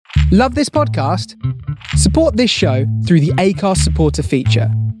Love this podcast? Support this show through the Acast supporter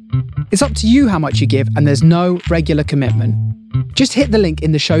feature. It's up to you how much you give, and there's no regular commitment. Just hit the link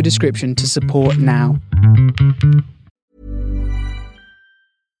in the show description to support now.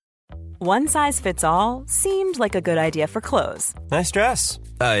 One size fits all seemed like a good idea for clothes. Nice dress.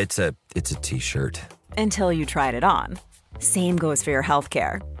 It's a t-shirt. Until you tried it on. Same goes for your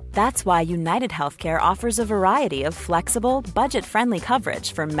healthcare. That's why United Healthcare offers a variety of flexible, budget-friendly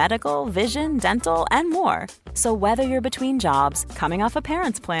coverage for medical, vision, dental, and more. So whether you're between jobs, coming off a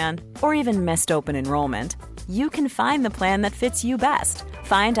parent's plan, or even missed open enrollment, you can find the plan that fits you best.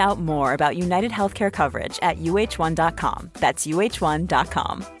 Find out more about United Healthcare coverage at uh1.com. That's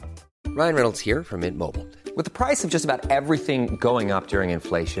uh1.com. Ryan Reynolds here from Mint Mobile. With the price of just about everything going up during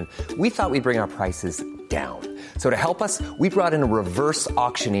inflation, we thought we'd bring our prices down. So to help us, we brought in a reverse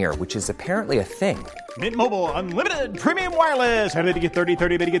auctioneer, which is apparently a thing. Mint Mobile Unlimited Premium Wireless. How to get 30,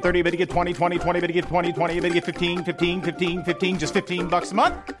 30, bit to get 30, bit to get 20, 20, 20, bit to get 20, 20, bit to get 15, 15, 15, 15, just $15 a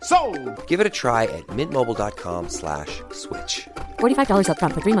month? Sold! Give it a try at mintmobile.com/switch. $45 up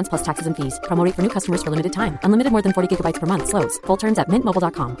front for 3 months plus taxes and fees. Promo rate for new customers for limited time. Unlimited more than 40 gigabytes per month. Slows full terms at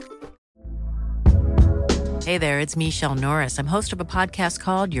mintmobile.com. Hey there, it's Michelle Norris. I'm host of a podcast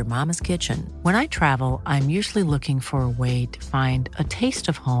called Your Mama's Kitchen. When I travel, I'm usually looking for a way to find a taste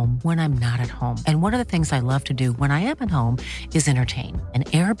of home when I'm not at home. And one of the things I love to do when I am at home is entertain. And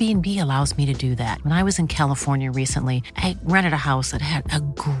Airbnb allows me to do that. When I was in California recently, I rented a house that had a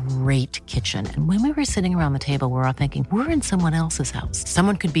great kitchen. And when we were sitting around the table, we were all thinking, we're in someone else's house.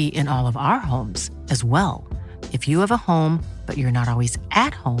 Someone could be in all of our homes as well. If you have a home, but you're not always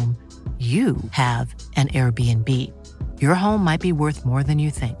at home, you have an Airbnb. Your home might be worth more than you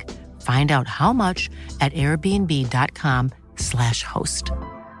think. Find out how much at airbnb.com/host.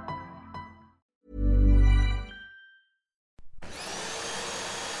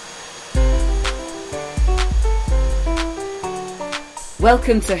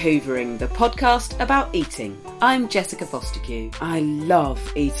 Welcome to Hoovering, the podcast about eating. I'm Jessica Fostekew. I love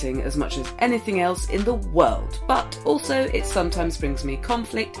eating as much as anything else in the world, but also it sometimes brings me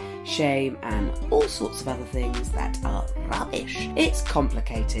conflict, shame, and all sorts of other things that are rubbish. It's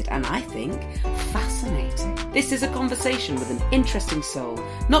complicated and I think fascinating. This is a conversation with an interesting soul,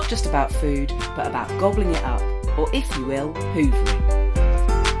 not just about food, but about gobbling it up, or if you will, hoovering.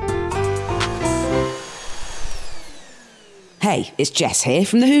 Hey, it's Jess here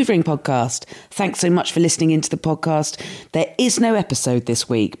from the Hoovering Podcast. Thanks so much for listening into the podcast. There is no episode this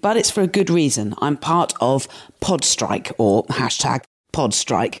week, but it's for a good reason. I'm part of Podstrike, or hashtag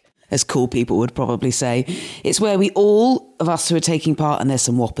Podstrike, as cool people would probably say. It's where we all of us who are taking part, and there's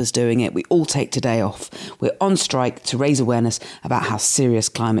some whoppers doing it, we all take today off. We're on strike to raise awareness about how serious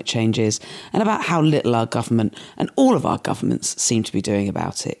climate change is and about how little our government and all of our governments seem to be doing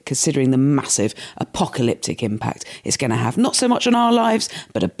about it, considering the massive apocalyptic impact it's going to have, not so much on our lives,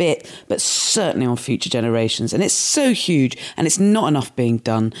 but a bit, but certainly on future generations. And it's so huge and it's not enough being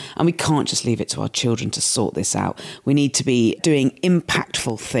done, and we can't just leave it to our children to sort this out. We need to be doing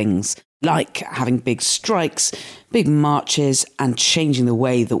impactful things, like having big strikes, big marches, and changing the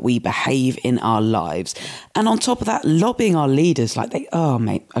way that we behave in our lives. And on top of that, lobbying our leaders like they... Oh,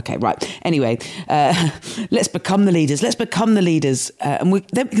 mate. Okay, right. Anyway, let's become the leaders. Let's become the leaders. And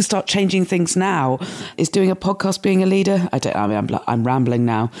then we can start changing things now. Is doing a podcast being a leader? I'm rambling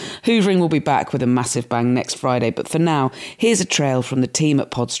now. Hoovering will be back with a massive bang next Friday. But for now, here's a trail from the team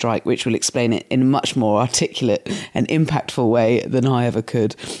at Podstrike, which will explain it in a much more articulate and impactful way than I ever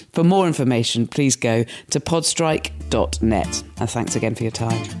could. For more information, please go to podstrike.net. And thanks again for your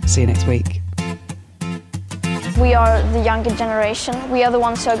time. See you next week. We are the younger generation. We are the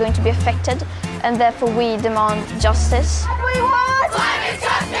ones who are going to be affected, and therefore we demand justice. What do we want? Climate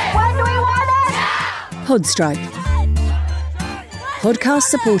justice! When do we want it? Now! Podstrike. Podcast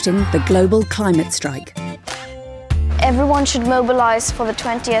supporting the global climate strike. Everyone should mobilize for the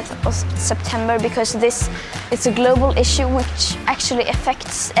 20th of September because this is a global issue which actually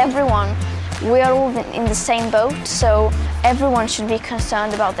affects everyone. We are all in the same boat, so everyone should be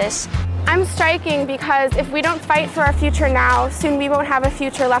concerned about this. I'm striking because if we don't fight for our future now, soon we won't have a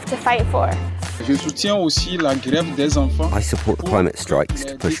future left to fight for. I support the climate strikes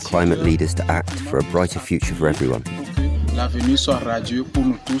to push climate leaders to act for a brighter future for everyone. I'm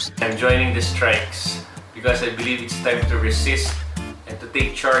joining the strikes because I believe it's time to resist and to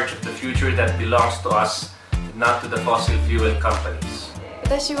take charge of the future that belongs to us, not to the fossil fuel companies.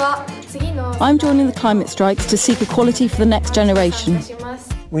 I'm joining the climate strikes to seek equality for the next generation.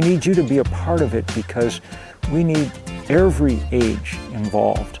 We need you to be a part of it because we need every age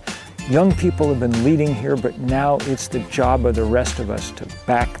involved. Young people have been leading here, but now it's the job of the rest of us to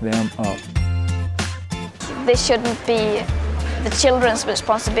back them up. This shouldn't be the children's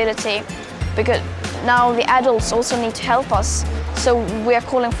responsibility, because now the adults also need to help us. So we are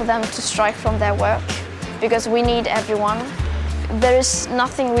calling for them to strike from their work, because we need everyone. There is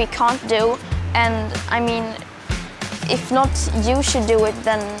nothing we can't do, and I mean, if not you should do it,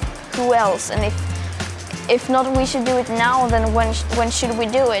 then who else? And if not we should do it now, then when should we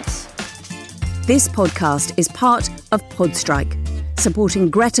do it? This podcast is part of Podstrike,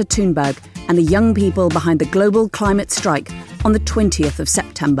 supporting Greta Thunberg and the young people behind the global climate strike on the 20th of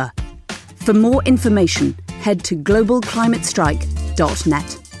September. For more information, head to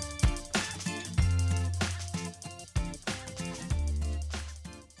globalclimatestrike.net.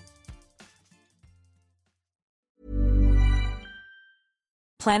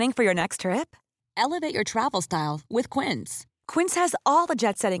 Planning for your next trip? Elevate your travel style with Quince. Quince has all the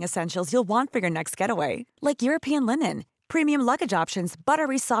jet-setting essentials you'll want for your next getaway, like European linen, premium luggage options,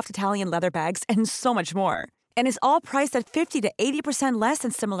 buttery soft Italian leather bags, and so much more. And is all priced at 50 to 80% less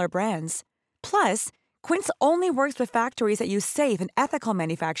than similar brands. Plus, Quince only works with factories that use safe and ethical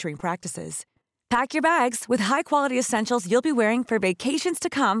manufacturing practices. Pack your bags with high-quality essentials you'll be wearing for vacations to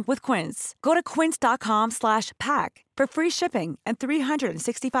come with Quince. Go to quince.com/pack for free shipping and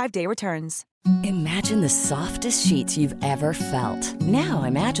 365-day returns. Imagine the softest sheets you've ever felt. Now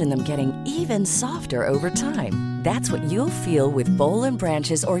imagine them getting even softer over time. That's what you'll feel with Boll &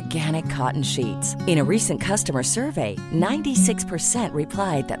 Branch's organic cotton sheets. In a recent customer survey, 96%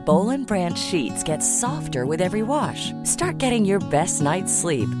 replied that Boll & Branch sheets get softer with every wash. Start getting your best night's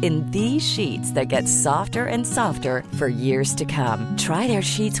sleep in these sheets that get softer and softer for years to come. Try their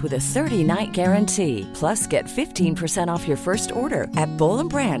sheets with a 30-night guarantee. Plus, get 15% off your first order at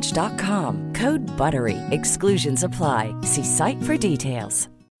bollandbranch.com. Code BUTTERY. Exclusions apply. See site for details.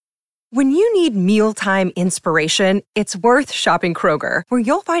 When you need mealtime inspiration, it's worth shopping Kroger, where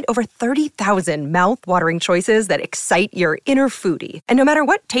you'll find over 30,000 mouth-watering choices that excite your inner foodie. And no matter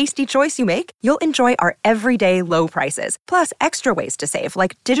what tasty choice you make, you'll enjoy our everyday low prices, plus extra ways to save,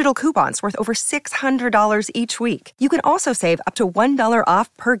 like digital coupons worth over $600 each week. You can also save up to $1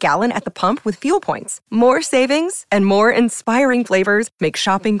 off per gallon at the pump with fuel points. More savings and more inspiring flavors make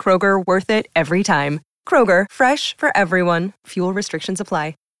shopping Kroger worth it every time. Kroger, fresh for everyone. Fuel restrictions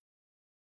apply.